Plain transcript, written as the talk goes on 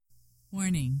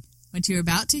Warning. What you're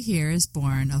about to hear is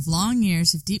born of long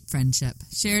years of deep friendship,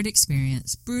 shared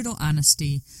experience, brutal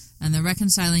honesty, and the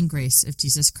reconciling grace of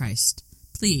Jesus Christ.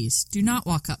 Please do not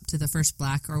walk up to the first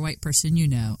black or white person you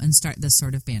know and start this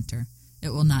sort of banter.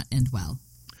 It will not end well.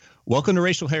 Welcome to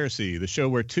Racial Heresy, the show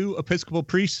where two Episcopal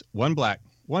priests, one black,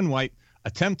 one white,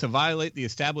 attempt to violate the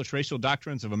established racial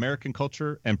doctrines of American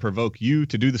culture and provoke you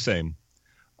to do the same.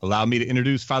 Allow me to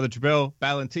introduce Father Jabel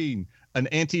Ballantine, an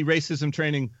anti-racism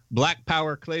training, Black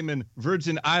Power claiming,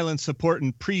 Virgin Islands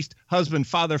supporting priest, husband,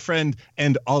 father, friend,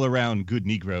 and all-around good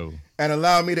Negro. And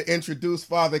allow me to introduce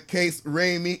Father Case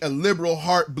Ramey, a liberal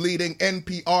heart-bleeding,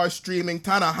 NPR streaming,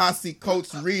 Ta-Nehisi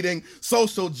Coates reading,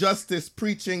 social justice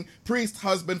preaching, priest,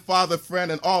 husband, father,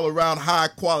 friend, and all-around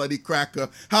high-quality cracker.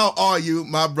 How are you,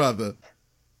 my brother?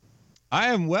 I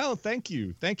am well, thank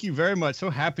you. Thank you very much. So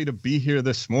happy to be here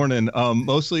this morning.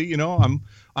 Mostly, you know,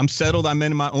 I'm settled. I'm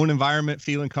in my own environment,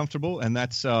 feeling comfortable, and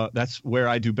that's where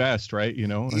I do best, right? You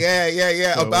know.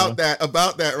 Yeah. So, about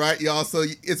that, right, y'all? So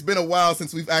it's been a while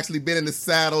since we've actually been in the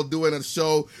saddle doing a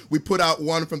show. We put out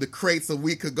one from the crates a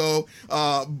week ago,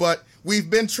 but we've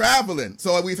been traveling.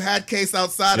 So we've had Case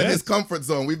outside of his comfort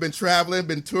zone. We've been traveling,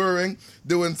 been touring,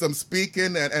 doing some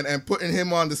speaking, and putting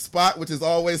him on the spot, which is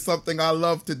always something I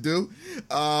love to do.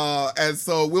 And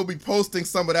so we'll be posting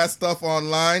some of that stuff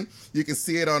online. You can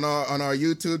see it on our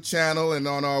YouTube channel and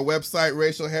on our website,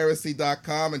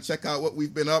 racialheresy.com, and check out what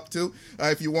we've been up to.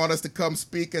 If you want us to come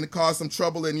speak and cause some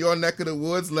trouble in your neck of the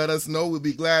woods, let us know. We'll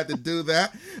be glad to do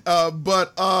that.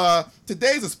 But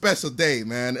today's a special day,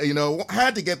 man. You know, I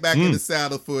had to get back in the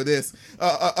saddle for this.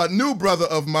 A new brother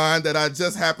of mine that I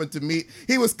just happened to meet,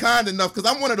 he was kind enough, because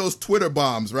I'm one of those Twitter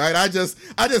bombs, right? I just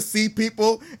see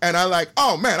people, and I like,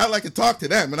 oh, man, I'd like to talk to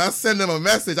them, and I send them a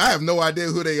message. I have no idea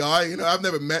who they are. You know, I've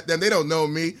never met them. They don't know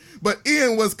me. But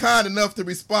Ian was kind enough to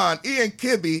respond. Ian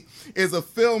Kibbe is a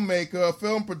filmmaker, a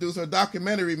film producer, a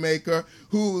documentary maker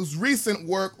whose recent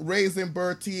work, Raising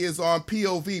Bertie, is on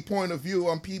POV, Point of View,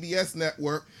 on PBS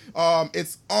Network.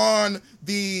 It's on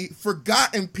the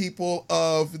forgotten people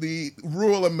of the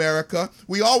rural America.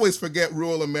 We always forget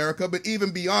rural America, but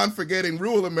even beyond forgetting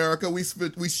rural America, we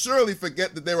surely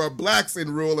forget that there are blacks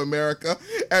in rural America.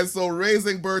 And so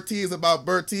Raising Bertie is about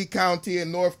Bertie County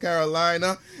in North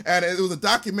Carolina. And it was a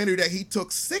documentary that he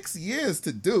took 6 years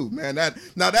to do, man.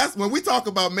 That's when we talk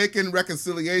about making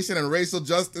reconciliation and racial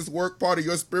justice work part of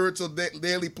your spiritual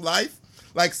daily life.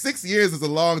 Like 6 years is a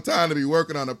long time to be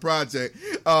working on a project,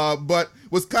 but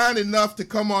was kind enough to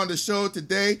come on the show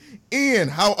today. Ian,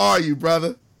 how are you,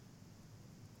 brother?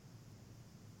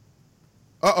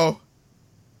 Uh-oh.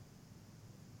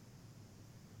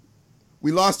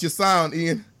 We lost your sound,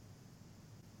 Ian.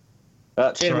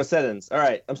 Change my settings. All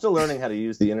right, I'm still learning how to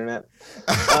use the internet.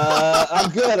 I'm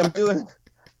good.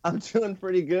 I'm doing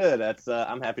pretty good.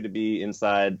 I'm happy to be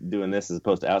inside doing this as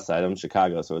opposed to outside. I'm in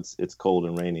Chicago, so it's cold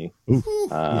and rainy.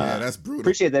 Yeah, that's brutal.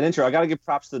 Appreciate that intro. I got to give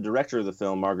props to the director of the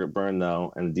film, Margaret Byrne,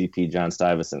 though, and the DP, John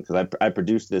Stuyvesant, because I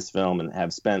produced this film and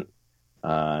have spent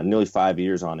nearly 5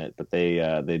 years on it. But they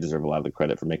deserve a lot of the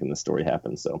credit for making this story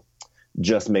happen. So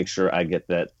just make sure I get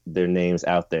their names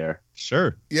out there.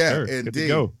 Sure. Yeah, sure. Indeed. Good to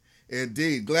go.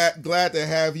 Indeed. Glad to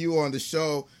have you on the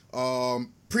show.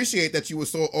 Appreciate that you were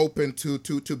so open to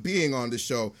being on the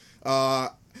show. I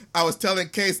was telling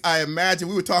Case, I imagine,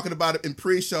 we were talking about it in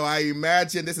pre-show, I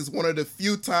imagine this is one of the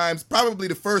few times, probably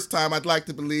the first time, I'd like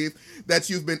to believe, that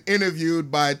you've been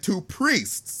interviewed by two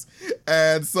priests.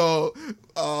 And so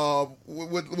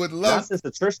would love... Not since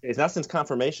the church days, not since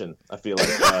confirmation, I feel like.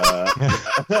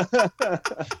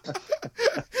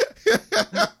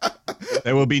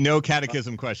 There will be no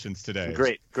catechism questions today.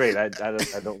 Great. I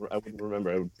wouldn't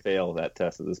remember. I would fail that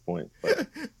test at this point.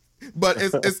 But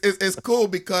it's cool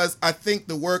because I think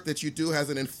the work that you do has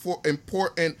an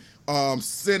important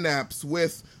synapse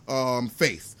with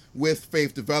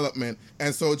faith development.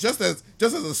 And so just as a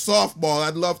softball,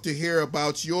 I'd love to hear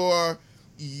about your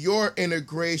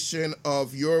integration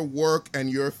of your work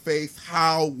and your faith,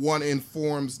 how one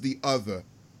informs the other.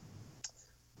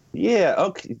 Yeah.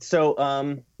 Okay. So,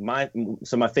 my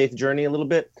faith journey a little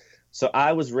bit. So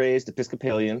I was raised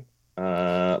Episcopalian,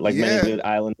 like many good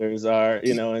Islanders are,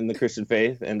 in the Christian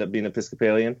faith, end up being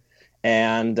Episcopalian,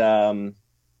 and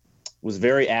was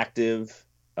very active,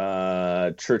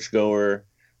 churchgoer,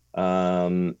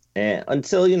 and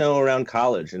until around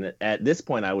college. And at this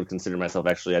point, I'd consider myself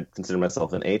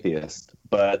an atheist,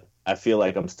 but I feel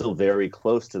like I'm still very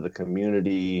close to the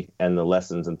community and the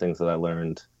lessons and things that I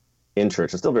learned in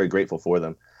church. I'm still very grateful for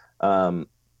them.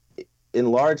 In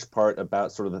large part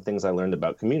about sort of the things I learned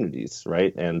about communities,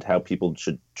 right? And how people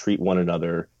should treat one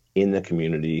another in the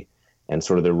community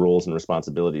sort of their roles and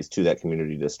responsibilities to that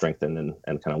community to strengthen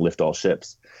and kind of lift all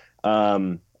ships.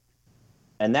 And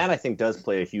that, I think, does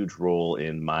play a huge role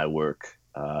in my work.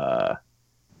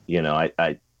 You know,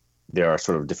 there are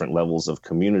sort of different levels of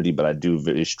community, but I do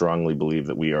very strongly believe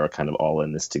that we are kind of all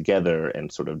in this together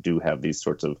and sort of do have these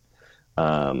sorts of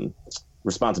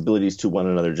responsibilities to one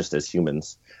another just as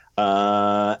humans.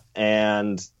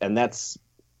 And that's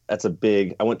a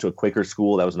big, I went to a Quaker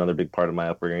school. That was another big part of my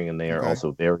upbringing. And they are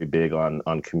also very big on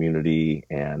community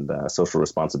and social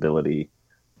responsibility.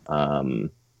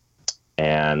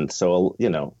 And so, you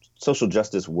know, social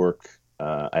justice work,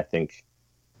 I think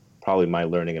probably my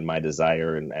learning and my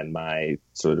desire and my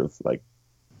sort of like,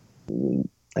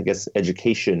 I guess,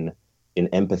 education in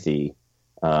empathy,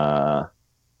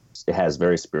 it has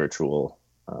very spiritual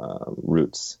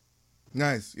roots.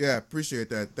 Nice. Yeah, appreciate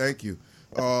that. Thank you.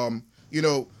 You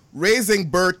know,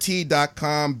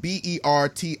 raisingbertie.com, BERTIE.com.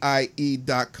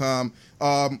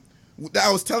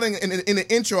 I was telling in the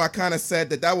intro, I kind of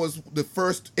said that was the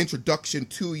first introduction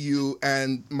to you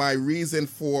and my reason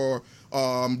for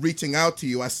reaching out to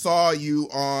you. I saw you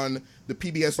on the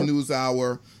PBS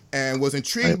NewsHour and was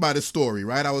intrigued by the story,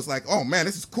 right? I was like, oh man,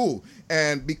 this is cool.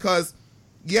 And because,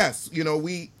 yes, you know,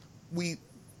 we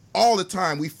all the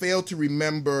time we fail to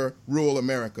remember rural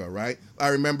America, right? I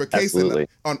remember Case and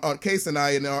I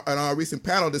in our recent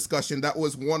panel discussion, that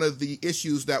was one of the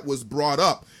issues that was brought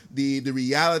up, the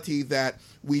reality that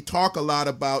we talk a lot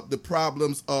about the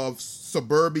problems of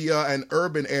suburbia and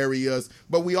urban areas,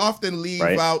 but we often leave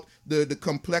out the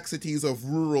complexities of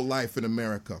rural life in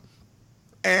America.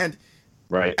 And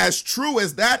as true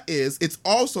as that is, it's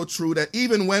also true that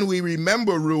even when we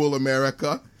remember rural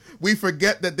America, we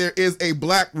forget that there is a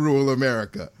Black rural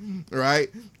America, right?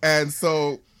 And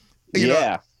so, you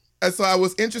know, and so I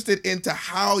was interested into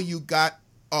how you got,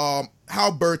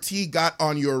 how Bertie got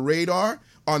on your radar,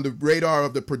 on the radar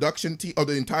of the production team, of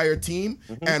the entire team,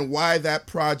 and why that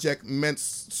project meant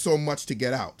so much to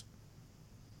get out.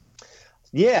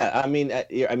 Yeah, I mean,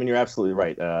 you're absolutely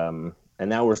right. And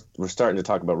now we're starting to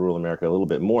talk about rural America a little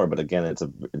bit more, but again,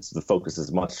 the focus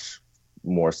is much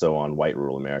more so on white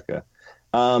rural America.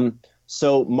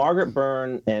 So Margaret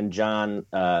Byrne and John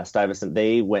Stuyvesant,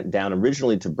 they went down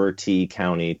originally to Bertie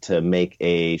County to make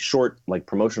a short, like,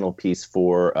 promotional piece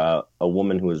for a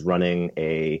woman who was running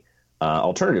a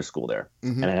alternative school there,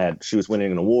 and she was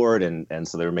winning an award, and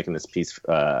so they were making this piece,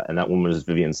 and that woman was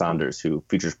Vivian Saunders, who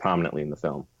features prominently in the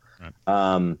film.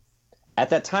 At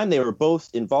that time, they were both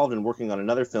involved in working on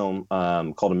another film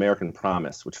called American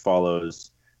Promise, which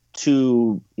follows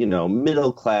two, you know,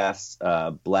 middle-class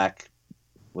Black.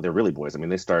 Well, they're really boys. I mean,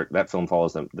 that film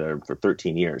follows them there for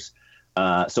 13 years.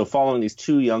 So following these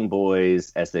two young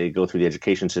boys as they go through the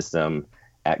education system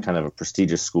at kind of a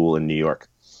prestigious school in New York.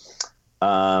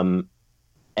 And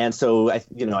so, I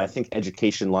think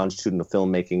education, longitudinal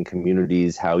filmmaking,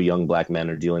 communities, how young Black men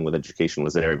are dealing with education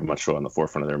was very much so on the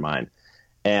forefront of their mind.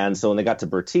 And so when they got to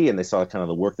Bertie and they saw kind of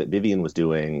the work that Vivian was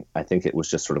doing, I think it was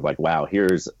just sort of like, wow,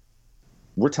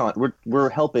 we're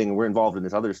helping, we're involved in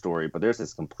this other story, but there's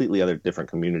this completely other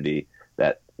different community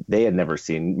that they had never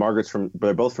seen.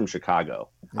 They're both from Chicago.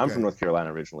 I'm from North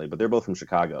Carolina originally, but they're both from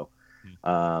Chicago.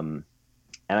 And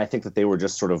I think that they were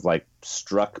just sort of like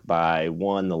struck by,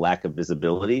 one, the lack of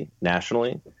visibility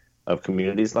nationally of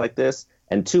communities like this,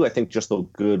 and two, I think just the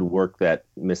good work that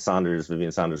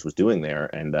Vivian Saunders was doing there.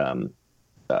 And,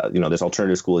 this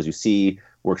alternative school, as you see,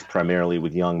 works primarily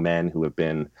with young men who have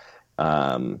been,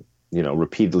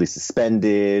 repeatedly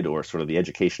suspended, or sort of the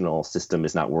educational system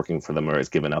is not working for them or has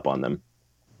given up on them.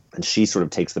 And she sort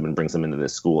of takes them and brings them into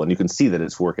this school, and you can see that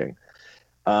it's working.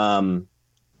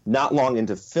 Not long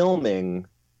into filming,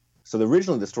 so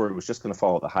originally the story was just going to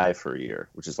follow the Hive for a year,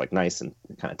 which is like nice and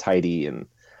kind of tidy and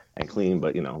clean,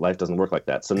 but life doesn't work like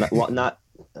that. So not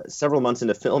several months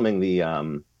into filming,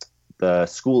 the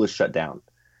school is shut down.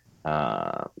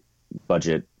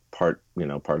 Budget part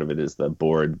of it is the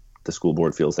school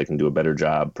board feels they can do a better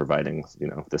job providing,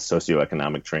 the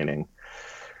socioeconomic training.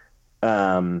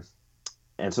 And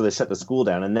so they shut the school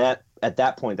down. And at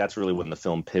that point, that's really when the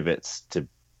film pivots to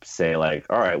say, like,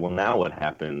 all right, well, now what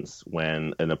happens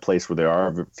when in a place where there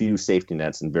are few safety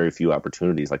nets and very few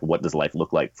opportunities, like, what does life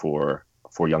look like for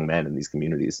young men in these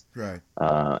communities? Right.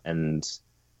 And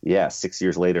 6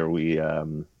 years later, we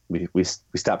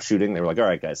stopped shooting. They were like, all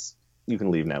right, guys, you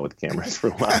can leave now with the cameras for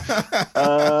a while.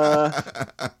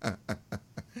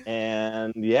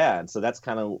 And so that's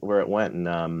kind of where it went.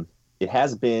 And it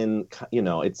has been,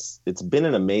 it's been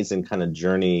an amazing kind of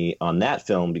journey on that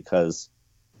film, because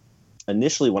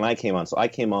initially when I came on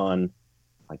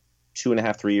like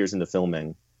 2.5, 3 years into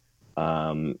filming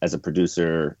as a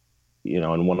producer,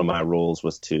 and one of my roles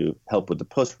was to help with the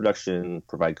post-production,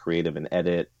 provide creative and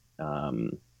edit.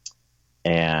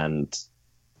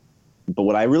 But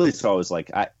what I really saw was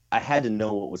like, I had to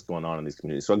know what was going on in these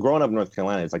communities. So growing up in North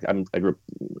Carolina, it's like I grew up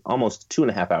almost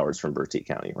 2.5 hours from Bertie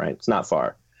County, right? It's not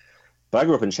far. But I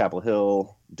grew up in Chapel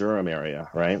Hill, Durham area,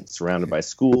 right? Surrounded by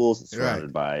schools,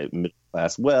 surrounded by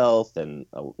middle-class wealth, and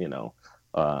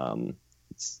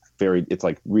it's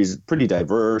like pretty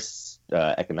diverse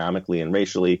economically and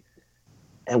racially.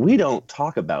 And we don't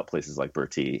talk about places like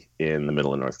Bertie in the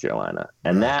middle of North Carolina.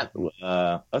 And that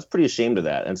I was pretty ashamed of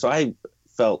that. And so I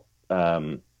felt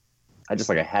I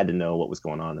had to know what was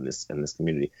going on in this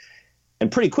community.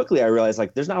 And pretty quickly I realized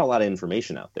like there's not a lot of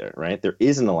information out there, right? There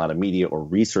isn't a lot of media or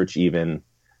research even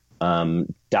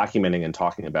documenting and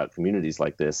talking about communities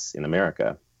like this in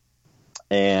America.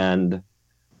 And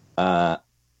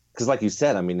because like you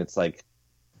said, I mean, it's like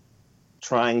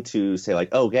trying to say like,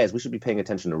 oh, guys, we should be paying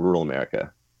attention to rural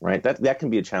America, right? That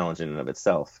can be a challenge in and of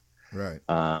itself. Right.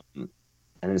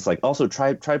 And it's like also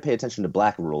try to pay attention to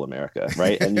Black rural America,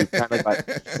 right? And you kind of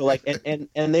like so like and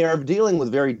they are dealing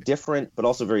with very different but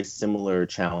also very similar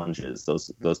challenges,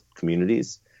 those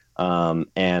communities.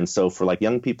 And so for like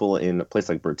young people in a place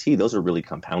like Bertie, those are really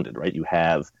compounded, right? You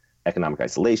have economic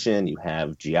isolation, you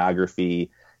have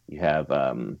geography, you have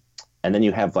and then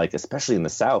you have like, especially in the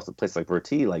South, a place like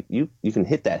Bertie, like you can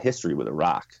hit that history with a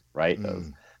rock, right?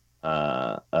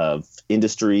 Of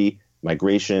industry,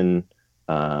 migration,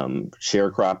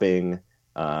 sharecropping,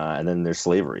 and then there's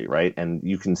slavery, right? And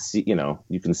you can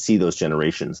see those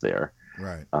generations there,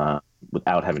 right?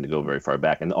 Without having to go very far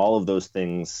back, and all of those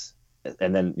things,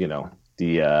 and then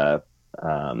the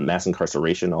mass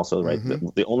incarceration also, right? Mm-hmm.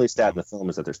 The only stat in the film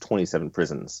is that there's 27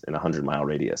 prisons in a 100-mile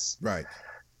radius, right?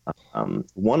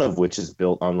 One of which is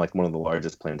built on like one of the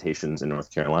largest plantations in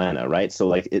North Carolina, right? So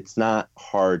like it's not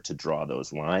hard to draw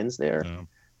those lines there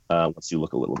once you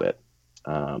look a little bit.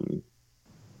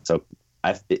 So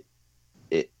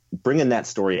bringing that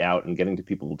story out and getting to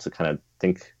people to kind of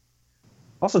think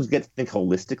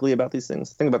holistically about these things.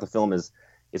 The thing about the film is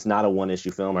it's not a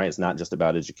one-issue film, right? It's not just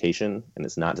about education, and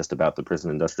it's not just about the prison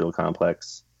industrial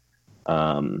complex.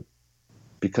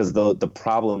 Because the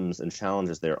problems and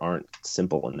challenges there aren't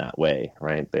simple in that way,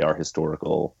 right? They are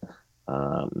historical,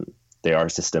 they are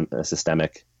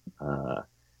systemic,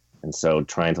 and so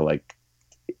trying to like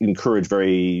encourage sort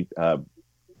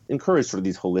of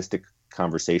these holistic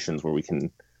conversations where we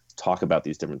can talk about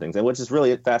these different things, and which is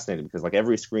really fascinating because like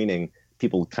every screening,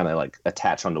 people kind of like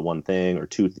attach onto one thing or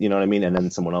two, you know what I mean? And then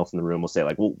someone else in the room will say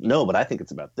like, well, no, but I think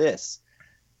it's about this.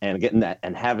 And getting that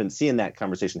and seeing that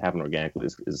conversation happen organically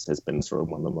has been sort of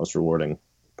one of the most rewarding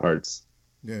parts.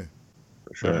 Yeah,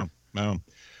 for sure. Wow.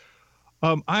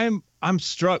 I'm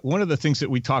struck. One of the things that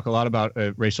we talk a lot about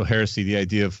racial heresy, the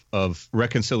idea of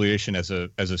reconciliation as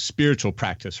a spiritual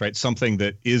practice, right? Something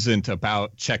that isn't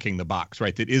about checking the box,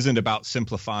 right? That isn't about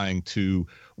simplifying to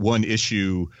one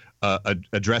issue,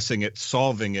 addressing it,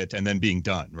 solving it, and then being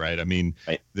done, right? I mean,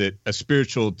 that a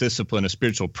spiritual discipline, a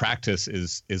spiritual practice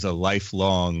is a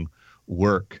lifelong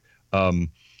work,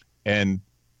 and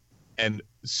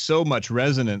so much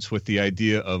resonance with the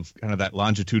idea of kind of that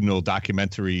longitudinal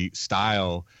documentary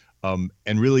style,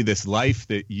 and really this life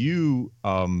that you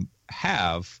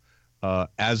have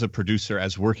as a producer,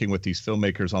 as working with these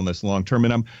filmmakers on this long term.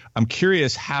 And I'm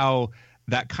curious how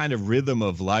that kind of rhythm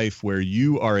of life where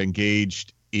you are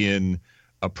engaged in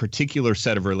a particular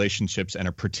set of relationships and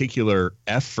a particular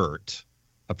effort,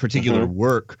 a particular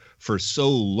work for so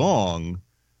long,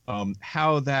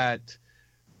 how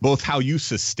you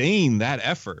sustain that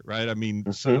effort, right? I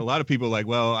mean, so a lot of people are like,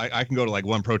 well, I can go to like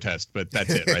one protest, but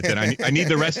that's it, right? Then I need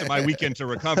the rest of my weekend to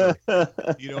recover,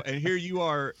 and here you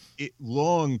are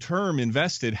long-term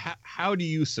invested. How do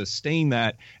you sustain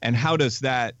that? And how does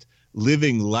that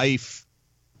living life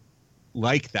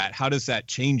like that, how does that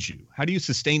change you? How do you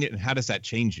sustain it, and how does that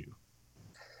change you?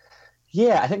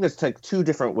 Yeah, I think there's like two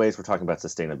different ways we're talking about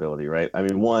sustainability, right? I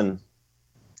mean, one,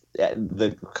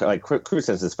 the like crude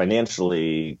sense is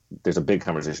financially, there's a big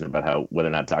conversation about whether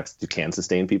or not docs can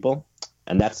sustain people,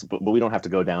 and but we don't have to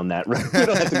go down that road. We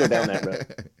don't have to go down that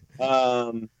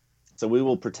road. So we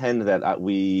will pretend that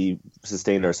we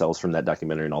sustained ourselves from that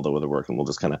documentary and all the other work, and we'll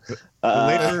just kind of the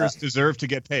laborers deserve to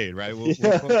get paid, right? We'll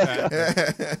quote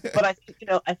that. But I think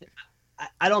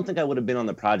I don't think I would have been on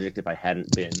the project if I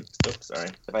hadn't been.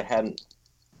 If I hadn't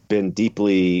been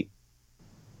deeply,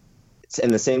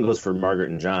 and the same goes for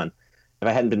Margaret and John. If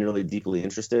I hadn't been really deeply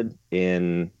interested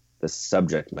in the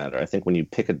subject matter, I think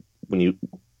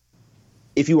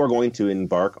if you are going to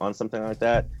embark on something like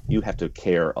that, you have to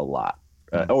care a lot.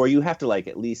 Or you have to like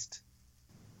at least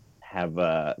have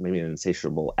maybe an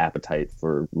insatiable appetite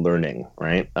for learning,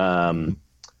 right?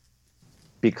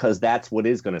 Because that's what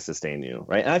is going to sustain you,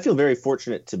 right? And I feel very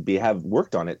fortunate to have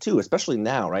worked on it too, especially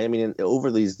now, right? I mean,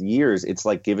 over these years, it's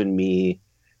like given me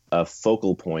a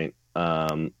focal point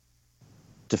to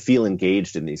feel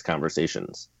engaged in these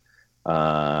conversations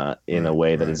in a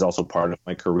way that is also part of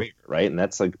my career, right? And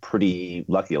that's like pretty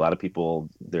lucky. A lot of people,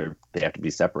 they have to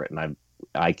be separate, and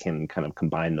I can kind of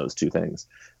combine those two things.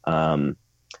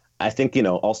 I think,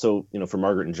 also, for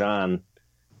Margaret and John,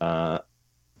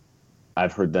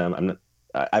 I've heard them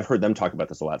talk about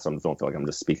this a lot, so I don't feel like I'm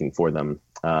just speaking for them.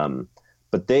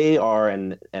 But they are,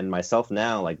 and myself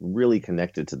now, like really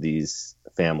connected to these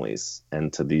families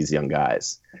and to these young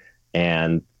guys.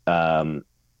 And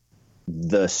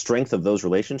the strength of those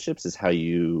relationships is how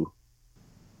you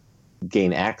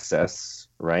gain access,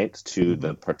 right, to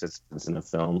the participants in the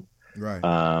film. Right.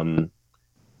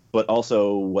 But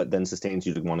also what then sustains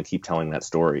you to want to keep telling that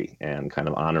story and kind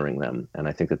of honoring them. And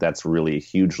I think that that's really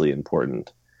hugely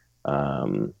important.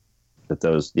 That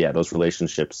those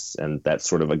relationships and that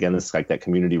sort of, again, it's like that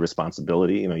community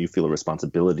responsibility. You feel a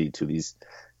responsibility to these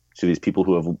people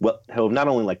who have not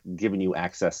only like given you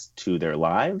access to their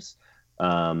lives,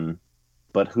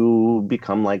 but who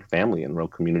become like family and real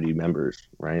community members,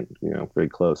 right? Very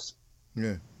close.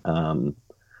 Yeah.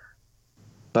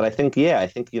 But I think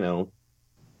have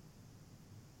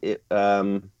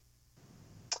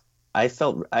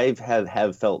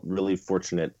felt really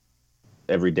fortunate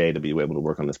every day to be able to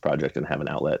work on this project and have an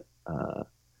outlet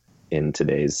in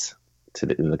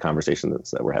the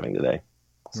conversations that we're having today.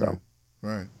 So,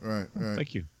 right.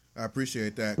 Thank you. I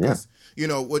appreciate that, because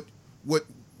what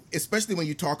especially when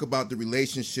you talk about the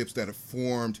relationships that are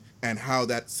formed and how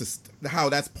that's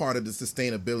part of the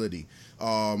sustainability.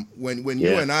 When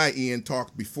you and I, Ian,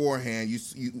 talked beforehand,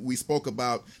 we spoke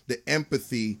about the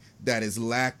empathy that is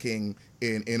lacking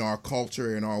in our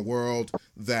culture, in our world,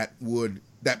 that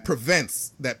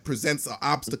presents an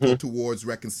obstacle towards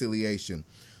reconciliation.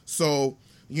 So,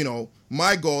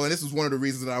 my goal, and this is one of the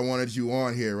reasons that I wanted you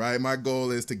on here, right? My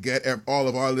goal is to get all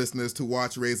of our listeners to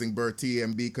watch Raising Bertie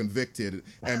and be convicted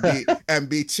and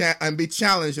be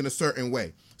challenged in a certain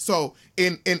way. So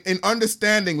in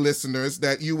understanding, listeners,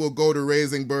 that you will go to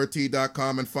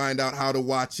raisingbertie.com and find out how to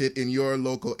watch it in your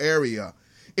local area.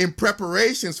 In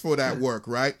preparations for that work,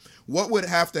 right? What would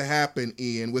have to happen,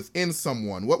 Ian, within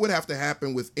someone? What would have to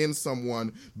happen within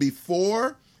someone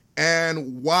before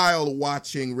and while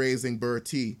watching Raising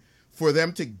Bertie for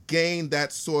them to gain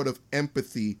that sort of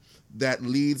empathy that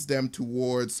leads them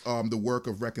towards the work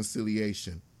of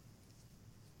reconciliation?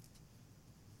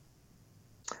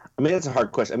 I mean, that's a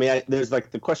hard question. I mean, there's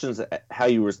like the questions how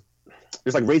you were.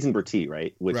 There's like Raising Bertie,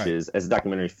 right? Which is, as a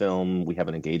documentary film, we have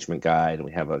an engagement guide and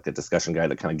we have a discussion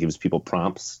guide that kind of gives people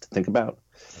prompts to think about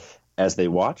as they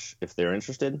watch, if they're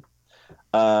interested.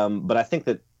 But I think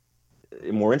that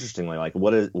more interestingly, like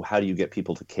how do you get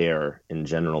people to care in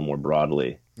general, more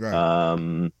broadly?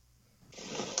 Right.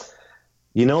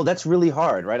 That's really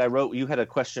hard, right? You had a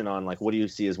question on like, what do you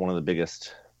see as one of the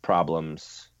biggest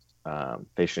problems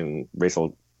facing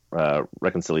racial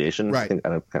reconciliation? Right.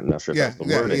 I'm not sure if that's the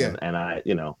wording. Yeah. And I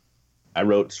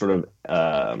wrote sort of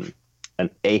an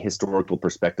ahistorical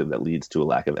perspective that leads to a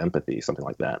lack of empathy, something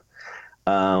like that.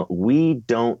 We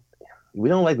don't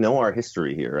like know our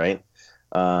history here, right?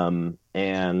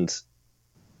 And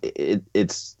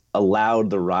it's allowed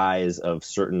the rise of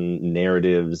certain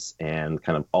narratives and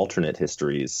kind of alternate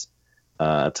histories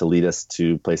to lead us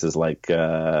to places like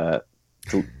to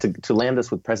land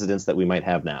us with presidents that we might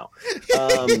have now.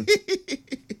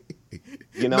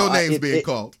 No names being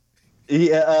called.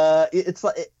 Yeah, it's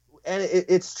like, and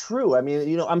it's true. I mean,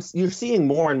 you're seeing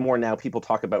more and more now people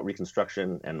talk about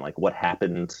Reconstruction and like what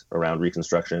happened around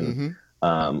Reconstruction.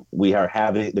 Mm-hmm.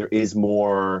 There is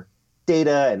more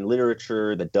data and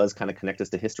literature that does kind of connect us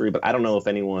to history, but I don't know if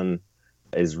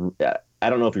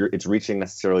it's reaching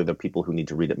necessarily the people who need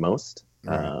to read it most,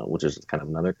 which is kind of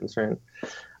another concern.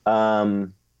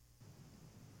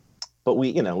 But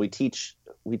we teach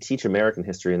American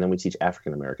history and then we teach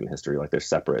African American history like they're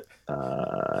separate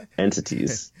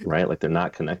entities, right? Like they're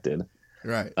not connected,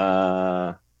 right?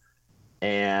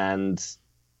 And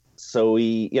so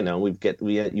you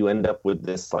end up with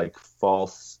this like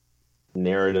false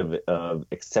narrative of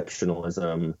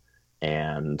exceptionalism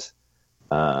and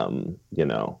the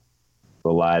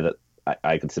lie that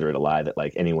I consider it a lie that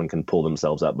like anyone can pull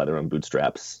themselves up by their own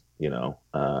bootstraps.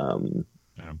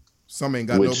 Some ain't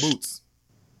got no boots.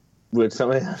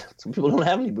 Some people don't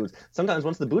have any boots. Sometimes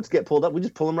once the boots get pulled up, we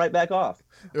just pull them right back off.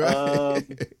 Right.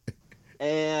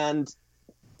 And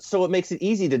so it makes it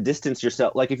easy to distance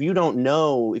yourself. Like if you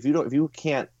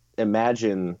can't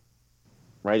imagine,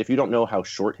 right? If you don't know how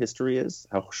short history is,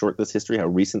 how short this history, how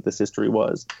recent this history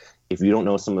was, if you don't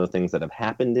know some of the things that have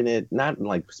happened in it, not in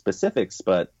like specifics,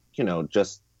 but, you know,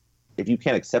 just if you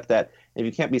can't accept that, if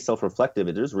you can't be self-reflective,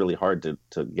 it is really hard to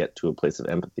get to a place of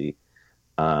empathy.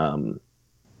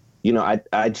 You know,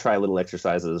 I try little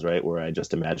exercises, right, where I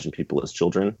just imagine people as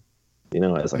children, you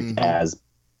know, as like as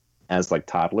like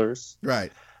toddlers,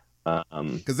 right?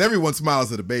 Because everyone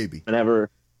smiles at a baby. Whenever,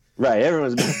 right?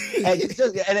 Everyone's and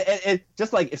it's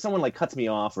just like if someone like cuts me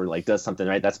off or like does something,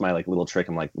 right? That's my like little trick.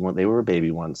 I'm like, well, they were a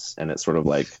baby once, and it's sort of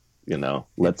like, you know,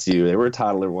 they were a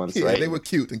toddler once, yeah, right? They were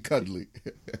cute and cuddly.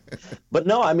 But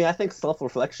no, I mean, I think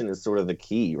self-reflection is sort of the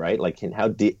key, right? Like,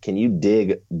 can you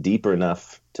dig deeper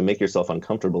enough to make yourself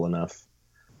uncomfortable enough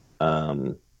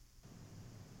to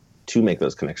make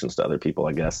those connections to other people,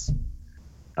 I guess.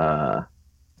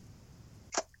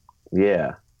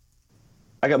 Yeah.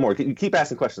 I got more. You keep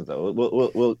asking questions though.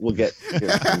 We'll get. You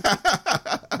know,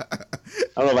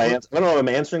 I don't know if I'm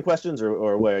answering questions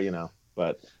or where, you know,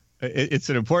 but it's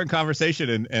an important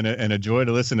conversation and a joy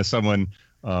to listen to someone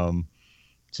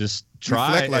just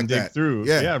try and dig through.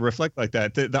 Yeah, reflect like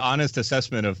that. The honest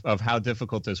assessment of how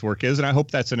difficult this work is, and I hope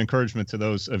that's an encouragement to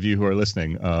those of you who are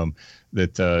listening.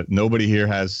 That nobody here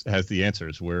has the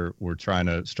answers. We're trying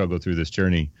to struggle through this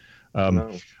journey.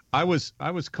 No. I was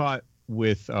caught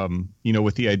with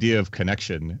with the idea of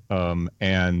connection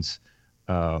and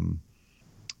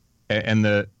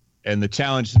the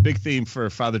challenge, the big theme for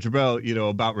Father Jubel, you know,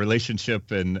 about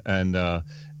relationship and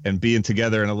being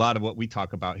together, and a lot of what we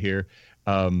talk about here.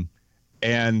 And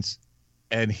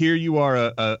here you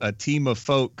are, a team of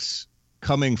folks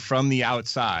coming from the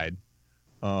outside,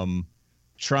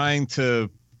 trying to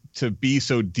be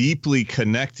so deeply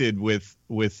connected with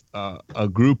a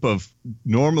group of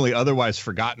normally otherwise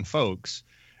forgotten folks,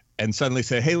 and suddenly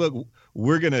say, hey, look,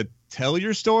 we're going to tell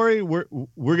your story. We're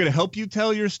going to help you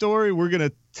tell your story. We're going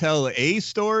to tell a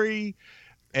story.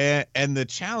 And the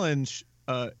challenge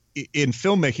in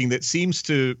filmmaking that seems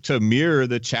to mirror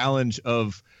the challenge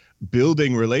of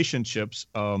building relationships,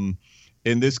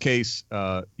 in this case,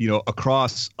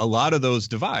 across a lot of those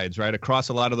divides, right? Across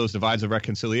a lot of those divides of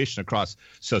reconciliation, across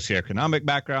socioeconomic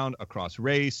background, across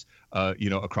race,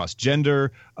 across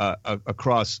gender,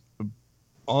 across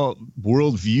all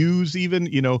world views, even,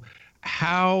 you know,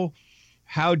 how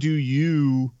do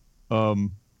you,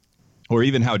 or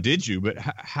even how did you, but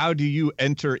how do you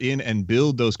enter in and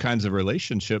build those kinds of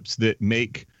relationships that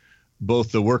make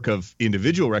both the work of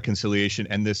individual reconciliation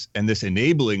and this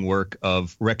enabling work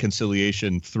of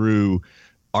reconciliation through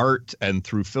art and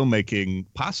through filmmaking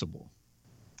possible?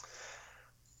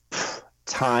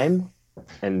 Time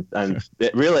and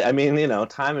it really, I mean, you know,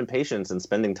 time and patience and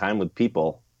spending time with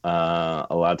people. A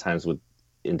lot of times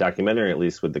in documentary, at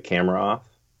least, with the camera off.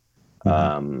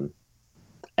 Mm-hmm.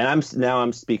 And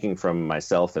I'm speaking from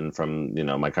myself and from, you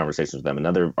know, my conversations with them, and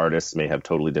other artists may have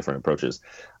totally different approaches.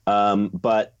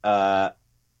 But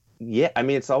yeah, I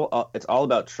mean, it's all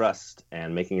about trust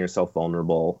and making yourself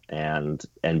vulnerable and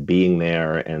being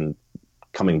there and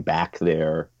coming back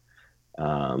there.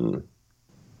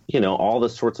 You know, all the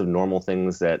sorts of normal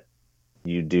things that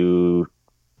you do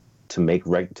to make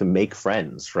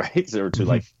friends, right? Or to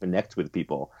like connect with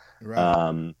people.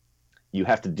 Right. You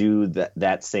have to do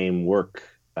that same work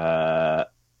on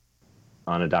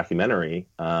a documentary,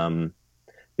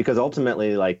 because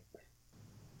ultimately, like,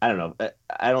 I don't know,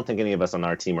 I don't think any of us on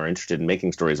our team are interested in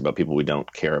making stories about people we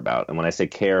don't care about. And when I say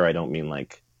care, I don't mean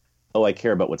like, oh, I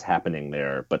care about what's happening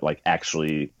there, but like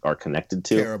actually are connected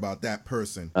to. Care about that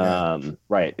person. Yeah.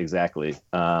 Right, exactly.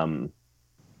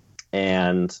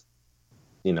 And,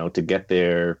 you know, to get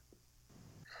there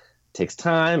takes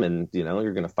time, and, you know,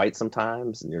 you're going to fight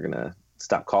sometimes, and you're going to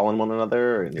stop calling one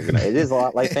another, and it is a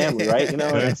lot like family, right? You know,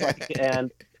 and it's like,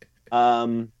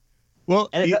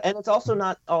 it's also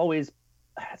not always,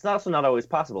 it's also not always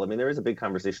possible. I mean, there is a big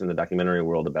conversation in the documentary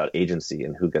world about agency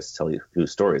and who gets to tell you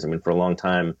whose stories. I mean, for a long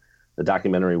time, the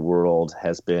documentary world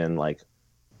has been like,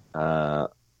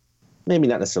 maybe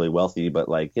not necessarily wealthy, but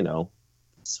like, you know,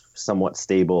 somewhat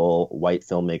stable white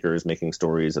filmmakers making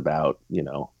stories about, you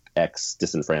know, X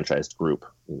disenfranchised group,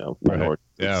 you know, minorities.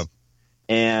 Right. Yeah.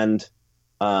 And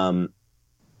so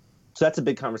that's a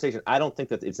big conversation. I don't think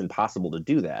that it's impossible to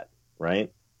do that,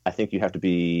 right? I think you have to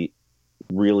be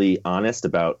really honest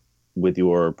with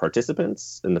your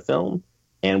participants in the film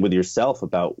and with yourself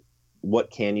about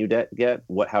what can you get,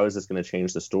 how is this going to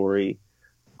change the story?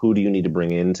 Who do you need to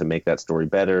bring in to make that story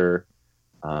better?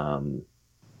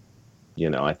 You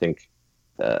know, I think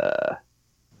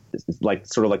it's like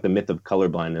sort of like the myth of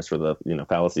colorblindness, or the, you know,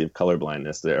 fallacy of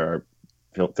colorblindness. There are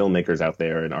filmmakers out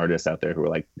there and artists out there who are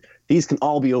like, these can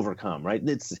all be overcome, right?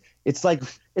 It's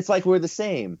like we're the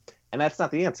same, and that's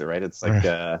not the answer, right? It's like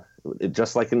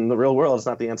just like in the real world, it's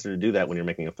not the answer to do that when you're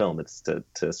making a film. It's to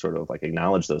sort of like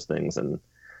acknowledge those things and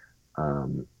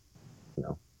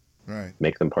right,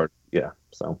 make them part. Yeah.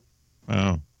 So.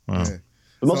 Wow. Yeah.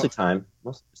 But mostly time.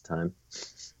 Most of it's time.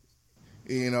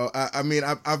 I mean,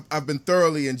 I've been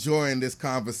thoroughly enjoying this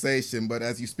conversation, but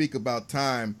as you speak about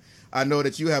time, I know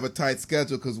that you have a tight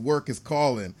schedule because work is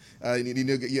calling. I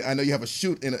know you have a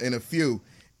shoot in a few,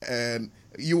 and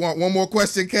you want one more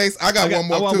question, Case? I got one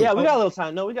more too. Yeah, we got a little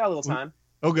time. No, we got a little time.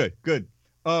 Oh, good.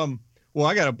 Well,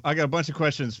 I got a bunch of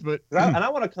questions, but I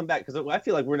want to come back because I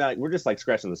feel like we're just like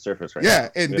scratching the surface right now. Yeah,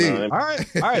 indeed. You know what I mean?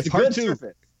 All right. It's Part good two.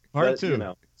 surface. Part But,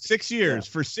 2. 6 years.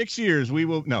 Yeah. For 6 years, we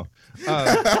will no. We're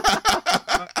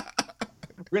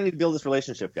gonna need to build this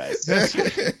relationship, guys.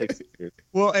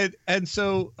 Well, and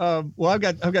so I've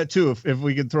got 2 if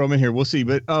we can throw them in here. We'll see.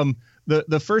 But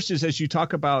the first is, as you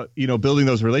talk about building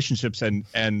those relationships and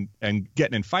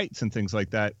getting in fights and things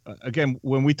like that. Again,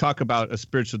 when we talk about a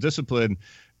spiritual discipline,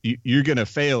 you're going to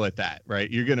fail at that,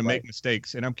 right? You're going to make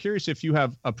mistakes. And I'm curious if you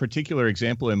have a particular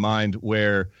example in mind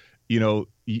where you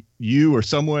or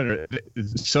someone or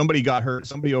somebody got hurt,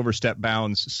 somebody overstepped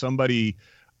bounds, somebody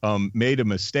made a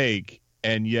mistake.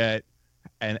 And yet,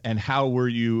 and how were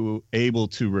you able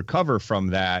to recover from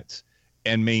that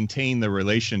and maintain the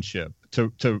relationship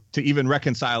to even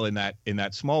reconcile in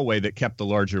that small way that kept the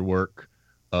larger work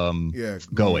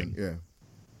going? Yeah.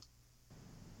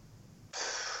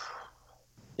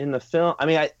 In the film, I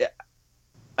mean,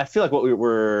 I feel like what we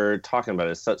were talking about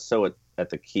is so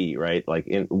at the key, right? Like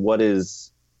in what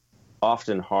is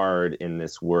often hard in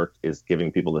this work is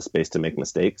giving people the space to make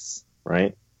mistakes,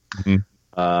 right? Mm-hmm.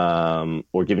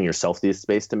 Or giving yourself the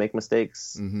space to make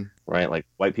mistakes, mm-hmm. right? Like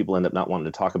white people end up not wanting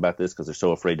to talk about this because they're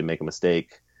so afraid to make a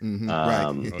mistake.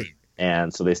 Mm-hmm. Right.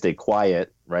 And so they stay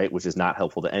quiet, right? Which is not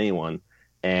helpful to anyone.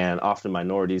 And often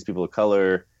minorities, people of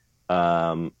color,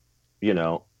 are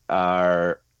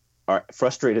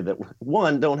frustrated that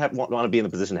one, don't want to be in the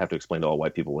position to have to explain to all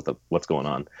white people what's going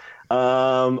on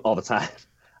all the time.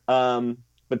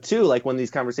 But two, like when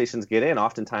these conversations get in,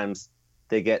 oftentimes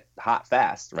they get hot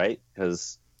fast, right?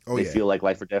 Because they feel like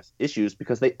life or death issues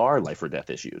because they are life or death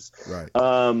issues.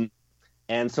 Right.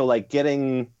 And so like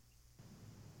getting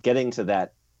to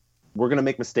that, we're going to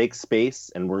make mistakes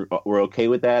space and we're okay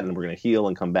with that. And we're going to heal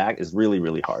and come back is really,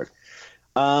 really hard.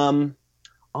 On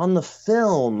the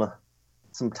film,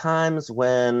 sometimes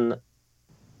when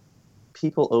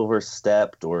people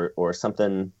overstepped or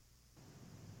something,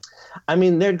 I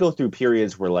mean, they'd go through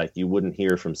periods where like you wouldn't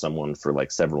hear from someone for like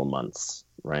several months,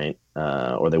 right?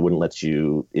 Or they wouldn't let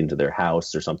you into their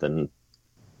house or something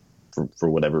for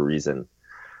whatever reason.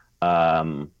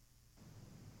 But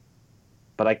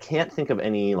I can't think of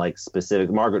any like specific.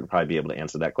 Margaret would probably be able to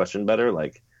answer that question better,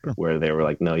 like where they were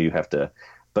like, no, you have to.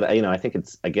 But I think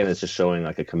it's just showing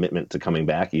like a commitment to coming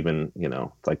back. Even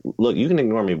it's like, look, you can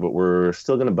ignore me, but we're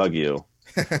still gonna bug you.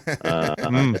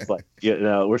 It's like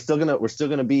we're still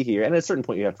gonna be here, and at a certain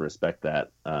point you have to respect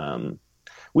that.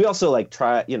 We also like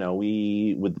try,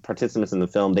 with the participants in the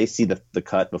film, they see the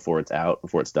cut before it's out,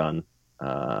 before it's done,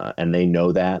 and they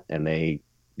know that, and they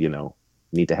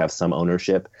need to have some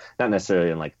ownership, not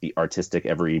necessarily in like the artistic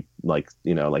every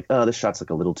oh, this shot's like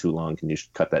a little too long, can you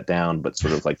cut that down, but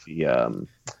sort of like the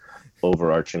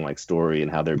overarching like story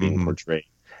and how they're being portrayed.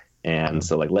 And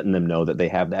so like letting them know that they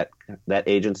have that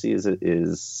agency is I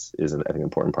think an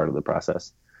important part of the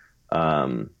process.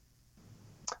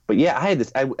 But yeah, I had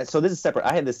this. So this is separate.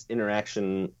 I had this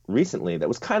interaction recently that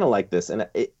was kind of like this, and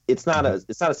it's not a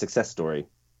success story,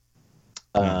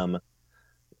 but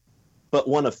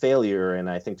one of failure, and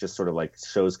I think just sort of like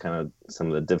shows kind of some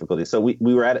of the difficulties. So we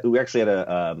actually had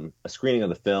a screening of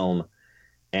the film,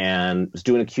 and was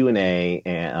doing a Q&A,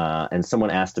 and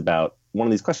someone asked about one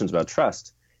of these questions about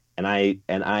trust, and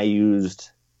I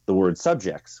used the word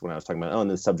subjects when I was talking about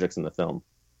the subjects in the film,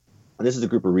 and this is a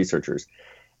group of researchers.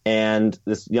 And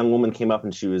this young woman came up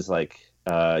and she was like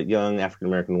a young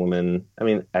African-American woman. I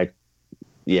mean, I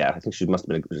think she must have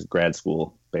been in grad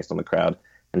school based on the crowd.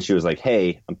 And she was like,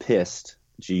 hey, I'm pissed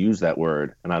that you used that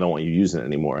word and I don't want you using it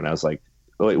anymore. And I was like,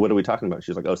 oh, wait, what are we talking about?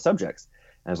 She was like, oh, subjects.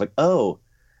 And I was like, oh,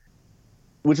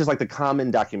 which is like the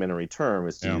common documentary term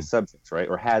is to use subjects, right?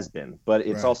 Or has been. But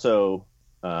it's also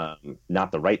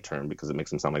not the right term because it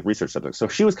makes them sound like research subjects. So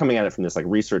she was coming at it from this like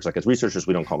research, like as researchers,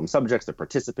 we don't call them subjects, they're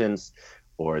participants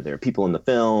or they're people in the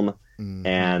film. Mm-hmm.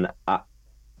 And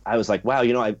I was like, wow,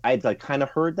 I'd like kind of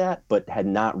heard that, but had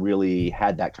not really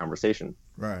had that conversation.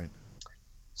 Right.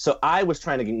 So I was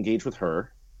trying to engage with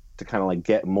her to kind of like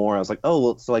get more. I was like, oh,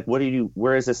 well, so like,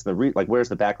 where is this in the where's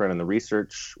the background in the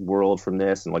research world from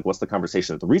this, and like what's the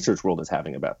conversation that the research world is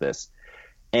having about this?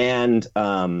 And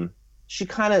she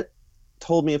kind of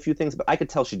told me a few things, but I could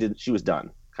tell she was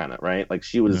done, kind of, right? Like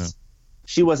she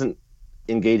wasn't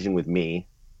engaging with me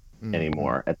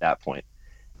anymore at that point,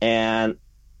 and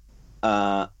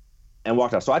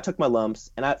walked out. So I took my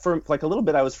lumps, and for like a little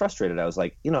bit I was frustrated. I was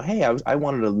like, hey, I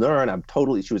wanted to learn.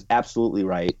 She was absolutely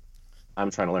right. I'm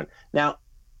trying to learn now.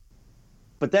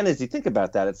 But then as you think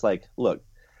about that, it's like, look,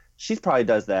 she probably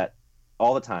does that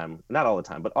all the time, not all the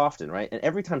time, but often, right? And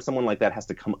every time someone like that has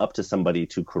to come up to somebody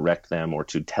to correct them or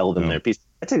to tell them their piece,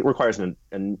 it requires an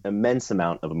immense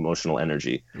amount of emotional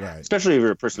energy, right? Especially if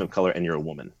you're a person of color and you're a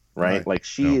woman, right? Like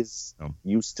she is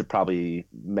used to probably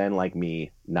men like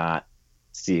me not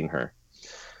seeing her.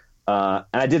 And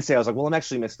I did say, I was like, well, I'm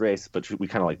actually mixed race, but we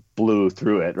kind of like blew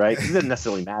through it, right? It didn't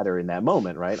necessarily matter in that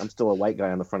moment, right? I'm still a white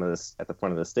guy at the front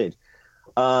of the stage.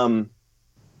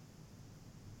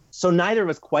 So neither of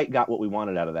us quite got what we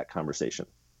wanted out of that conversation,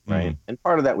 right? Mm-hmm. And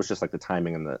part of that was just like the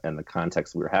timing and the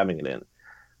context we were having it in.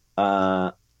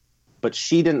 But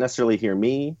she didn't necessarily hear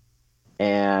me,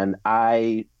 and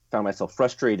I found myself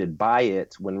frustrated by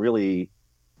it when really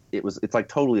it's like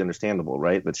totally understandable,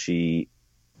 right? That she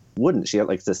had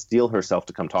like to steel herself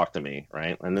to come talk to me,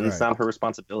 right? And then it's not her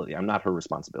responsibility. I'm not her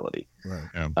responsibility. Right.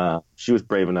 Yeah. She was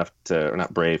brave enough or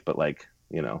not brave, but like,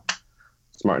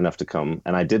 smart enough to come,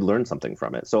 and I did learn something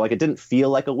from it. So like, it didn't feel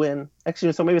like a win.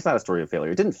 Actually, so maybe it's not a story of failure.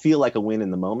 It didn't feel like a win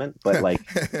in the moment, but like,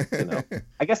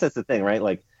 I guess that's the thing, right?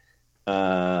 Like,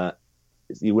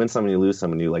 you win some and you lose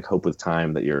some, and you like hope with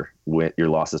time that your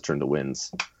losses turn to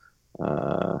wins.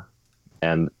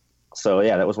 And so,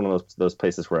 yeah, that was one of those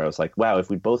places where I was like, wow,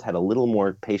 if we both had a little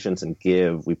more patience and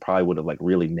give, we probably would have like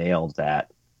really nailed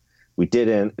that. We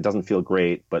didn't. It doesn't feel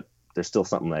great, but there's still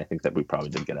something that I think that we probably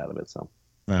did get out of it. So,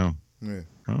 yeah.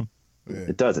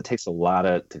 It does. It takes a lot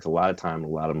of time, a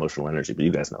lot of emotional energy. But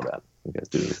you guys know that. You guys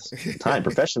do this time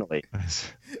professionally.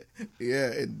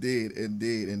 Yeah,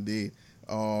 indeed.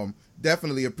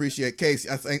 Definitely appreciate Case.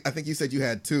 I think you said you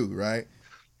had 2, right?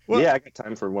 Well, yeah, I got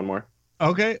time for one more.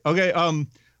 Okay.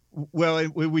 Well,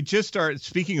 we just started.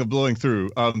 Speaking of blowing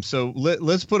through, so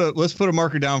let's put a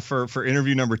marker down for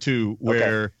interview number 2,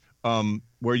 where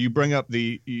you bring up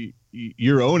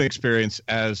your own experience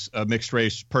as a mixed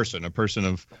race person, a person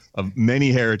of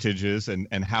many heritages, and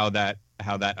how that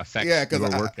affects your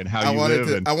work and how you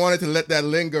live. I wanted to let that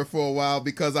linger for a while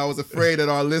because I was afraid that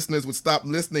our listeners would stop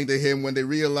listening to him when they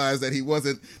realized that he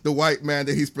wasn't the white man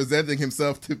that he's presenting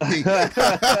himself to be.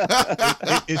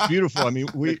 It's beautiful. I mean,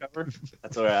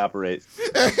 that's where I operate.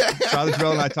 Father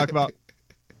Terrell and I talk about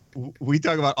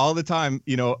all the time,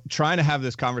 trying to have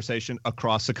this conversation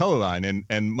across the color line.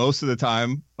 And most of the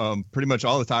time, pretty much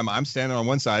all the time, I'm standing on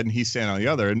one side and he's standing on the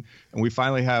other. And we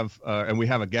finally have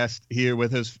a guest here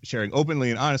with us sharing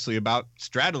openly and honestly about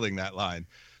straddling that line.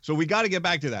 So we got to get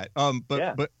back to that.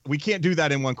 But we can't do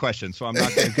that in one question. So I'm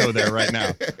not going to go there right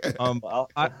now.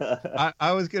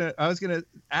 I was gonna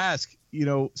ask,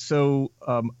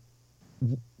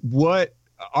 what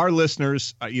our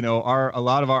listeners, a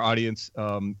lot of our audience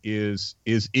is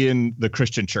in the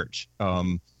Christian church,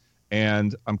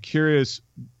 and I'm curious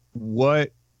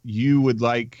what you would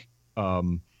like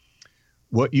the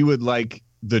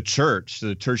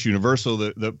church universal,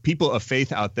 the people of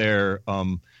faith out there.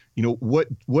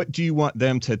 What do you want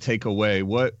them to take away?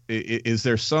 What is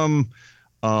there some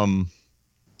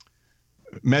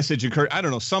message, I don't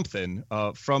know, something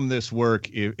from this work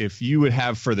if you would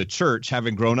have for the church,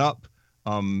 having grown up,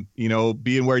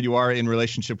 being where you are in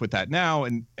relationship with that now,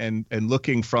 and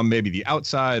looking from maybe the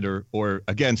outside or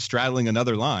again, straddling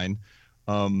another line,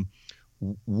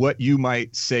 what you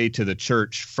might say to the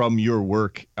church from your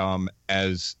work,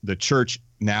 as the church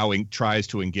now tries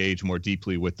to engage more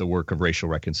deeply with the work of racial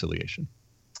reconciliation.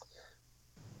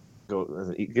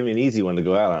 Give me an easy one to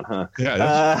go out on, huh?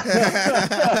 Yeah.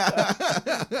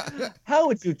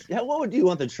 What would you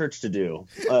want the church to do?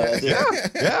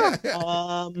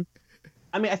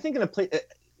 I mean, I think in a place,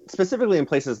 specifically in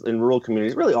places in rural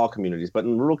communities, really all communities, but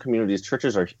in rural communities,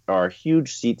 churches are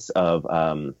huge seats of,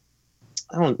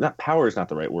 not power is not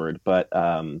the right word, but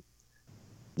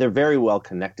they're very well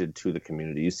connected to the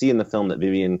community. You see in the film that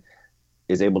Vivian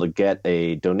is able to get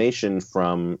a donation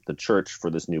from the church for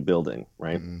this new building,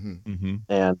 right? Mm-hmm. Mm-hmm.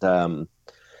 And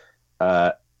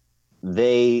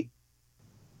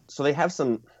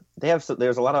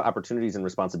there's a lot of opportunities and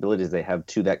responsibilities they have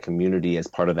to that community as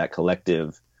part of that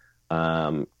collective,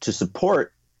 to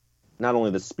support not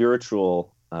only the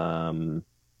spiritual,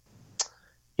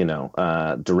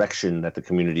 direction that the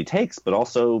community takes, but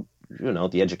also,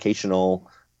 the educational,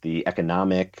 the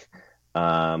economic,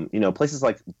 places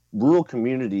like rural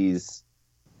communities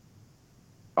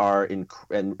are and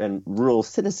rural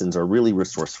citizens are really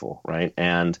resourceful, right?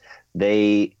 And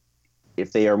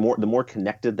if they are the more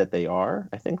connected that they are,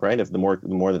 I think, right? If the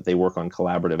more that they work on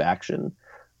collaborative action,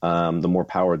 the more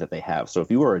power that they have. So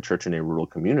if you are a church in a rural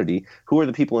community, who are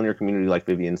the people in your community like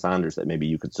Vivian Saunders that maybe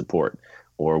you could support?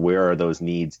 Or where are those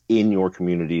needs in your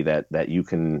community that you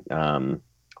can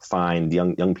find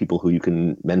young people who you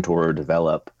can mentor or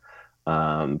develop?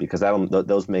 Because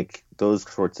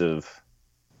those sorts of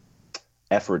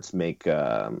efforts make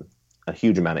a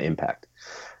huge amount of impact.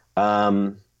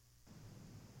 God,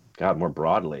 more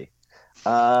broadly,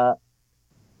 I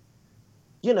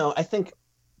think,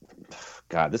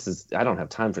 God, I don't have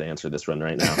time to answer this one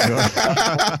right now.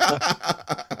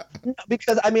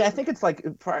 Because I think it's like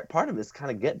part of this kind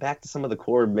of get back to some of the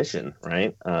core mission,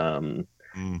 right? Around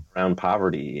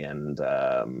poverty and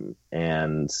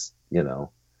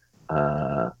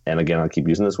again, I'll keep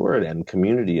using this word, and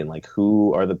community, and like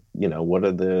who are what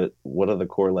are the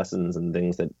core lessons and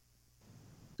things that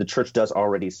the church does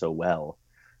already so well,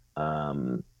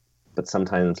 but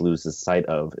sometimes loses sight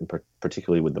of,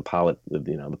 particularly with the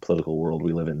political world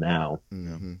we live in now.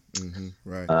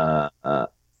 Right.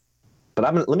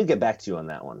 But let me get back to you on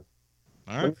that one.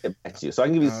 All right. Let me get back to you. So I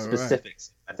can give you All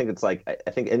specifics. Right. I think it's like,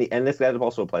 and this that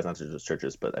also applies not to just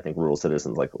churches, but I think rural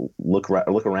citizens, like look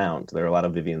around. There are a lot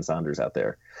of Vivian Saunders out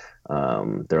there. There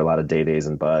are a lot of Day-Days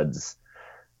and Buds,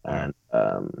 and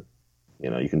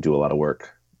you can do a lot of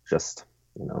work just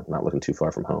not looking too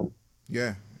far from home.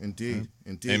 Yeah, indeed.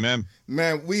 Amen.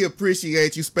 Man, we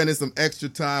appreciate you spending some extra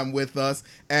time with us,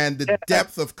 and the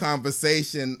depth of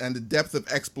conversation and the depth of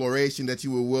exploration that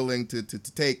you were willing to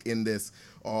take in this.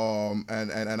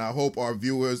 And I hope our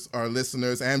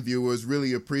listeners and viewers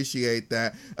really appreciate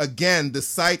that. Again, the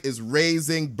site is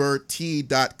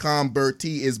raisingbertie.com.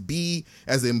 Bertie is B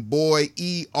as in boy,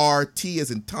 E-R-T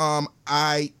as in Tom,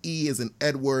 I-E as in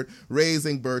Edward,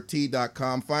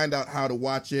 raisingbertie.com. Find out how to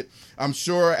watch it. I'm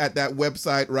sure at that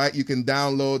website, right, you can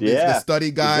download the study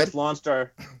guide.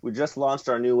 We just launched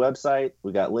our new website.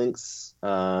 We got links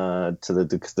to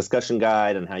the discussion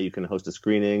guide and how you can host a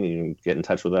screening. You can get in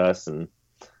touch with us, and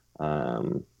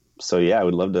so yeah,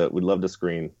 we'd love to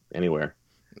screen anywhere.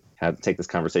 Take this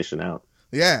conversation out.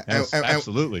 Yeah, yes,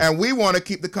 absolutely. And we want to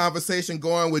keep the conversation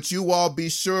going with you all. Be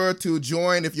sure to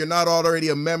join. If you're not already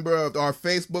a member of our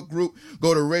Facebook group,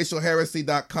 go to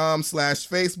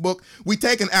racialheresy.com/Facebook. We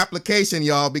take an application,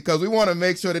 y'all, because we want to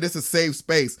make sure that it's a safe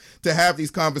space to have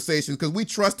these conversations, because we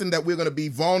trust in that we're going to be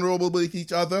vulnerable with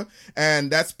each other,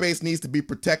 and that space needs to be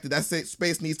protected. That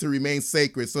space needs to remain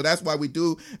sacred. So that's why we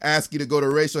do ask you to go to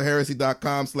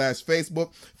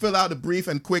racialheresy.com/Facebook, fill out a brief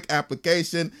and quick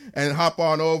application, and hop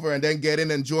on over and then get in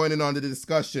and join in on the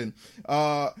discussion.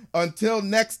 Until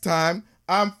next time,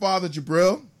 I'm Father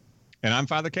Jabril. And I'm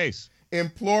Father Case.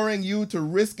 Imploring you to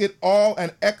risk it all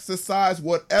and exercise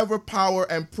whatever power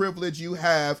and privilege you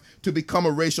have to become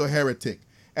a racial heretic.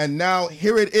 And now,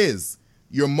 here it is,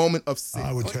 your moment of sin.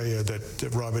 I would tell you that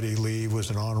Robert E. Lee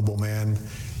was an honorable man.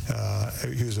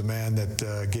 He was a man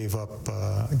that gave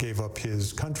up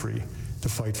his country to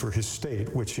fight for his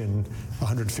state, which in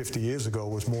 150 years ago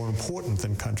was more important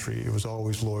than country. It was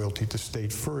always loyalty to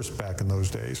state first back in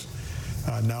those days.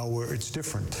 Now it's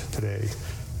different today.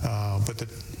 But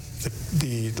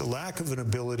the lack of an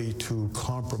ability to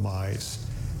compromise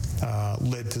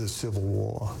led to the Civil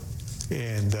War.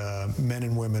 And men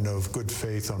and women of good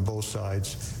faith on both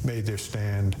sides made their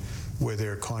stand where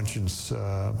their conscience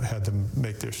had them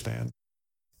make their stand.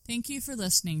 Thank you for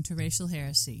listening to Racial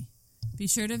Heresy. Be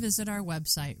sure to visit our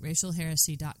website,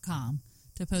 racialheresy.com,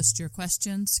 to post your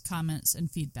questions, comments, and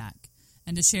feedback,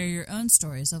 and to share your own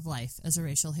stories of life as a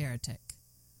racial heretic.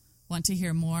 Want to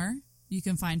hear more? You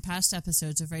can find past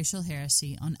episodes of Racial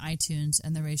Heresy on iTunes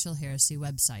and the Racial Heresy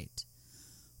website.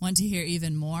 Want to hear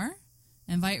even more?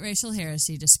 Invite Racial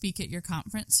Heresy to speak at your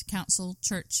conference, council,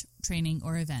 church, training,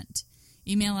 or event.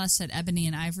 Email us at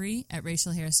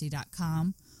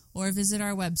ebonyandivory@racialheresy.com or visit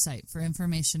our website for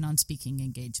information on speaking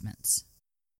engagements.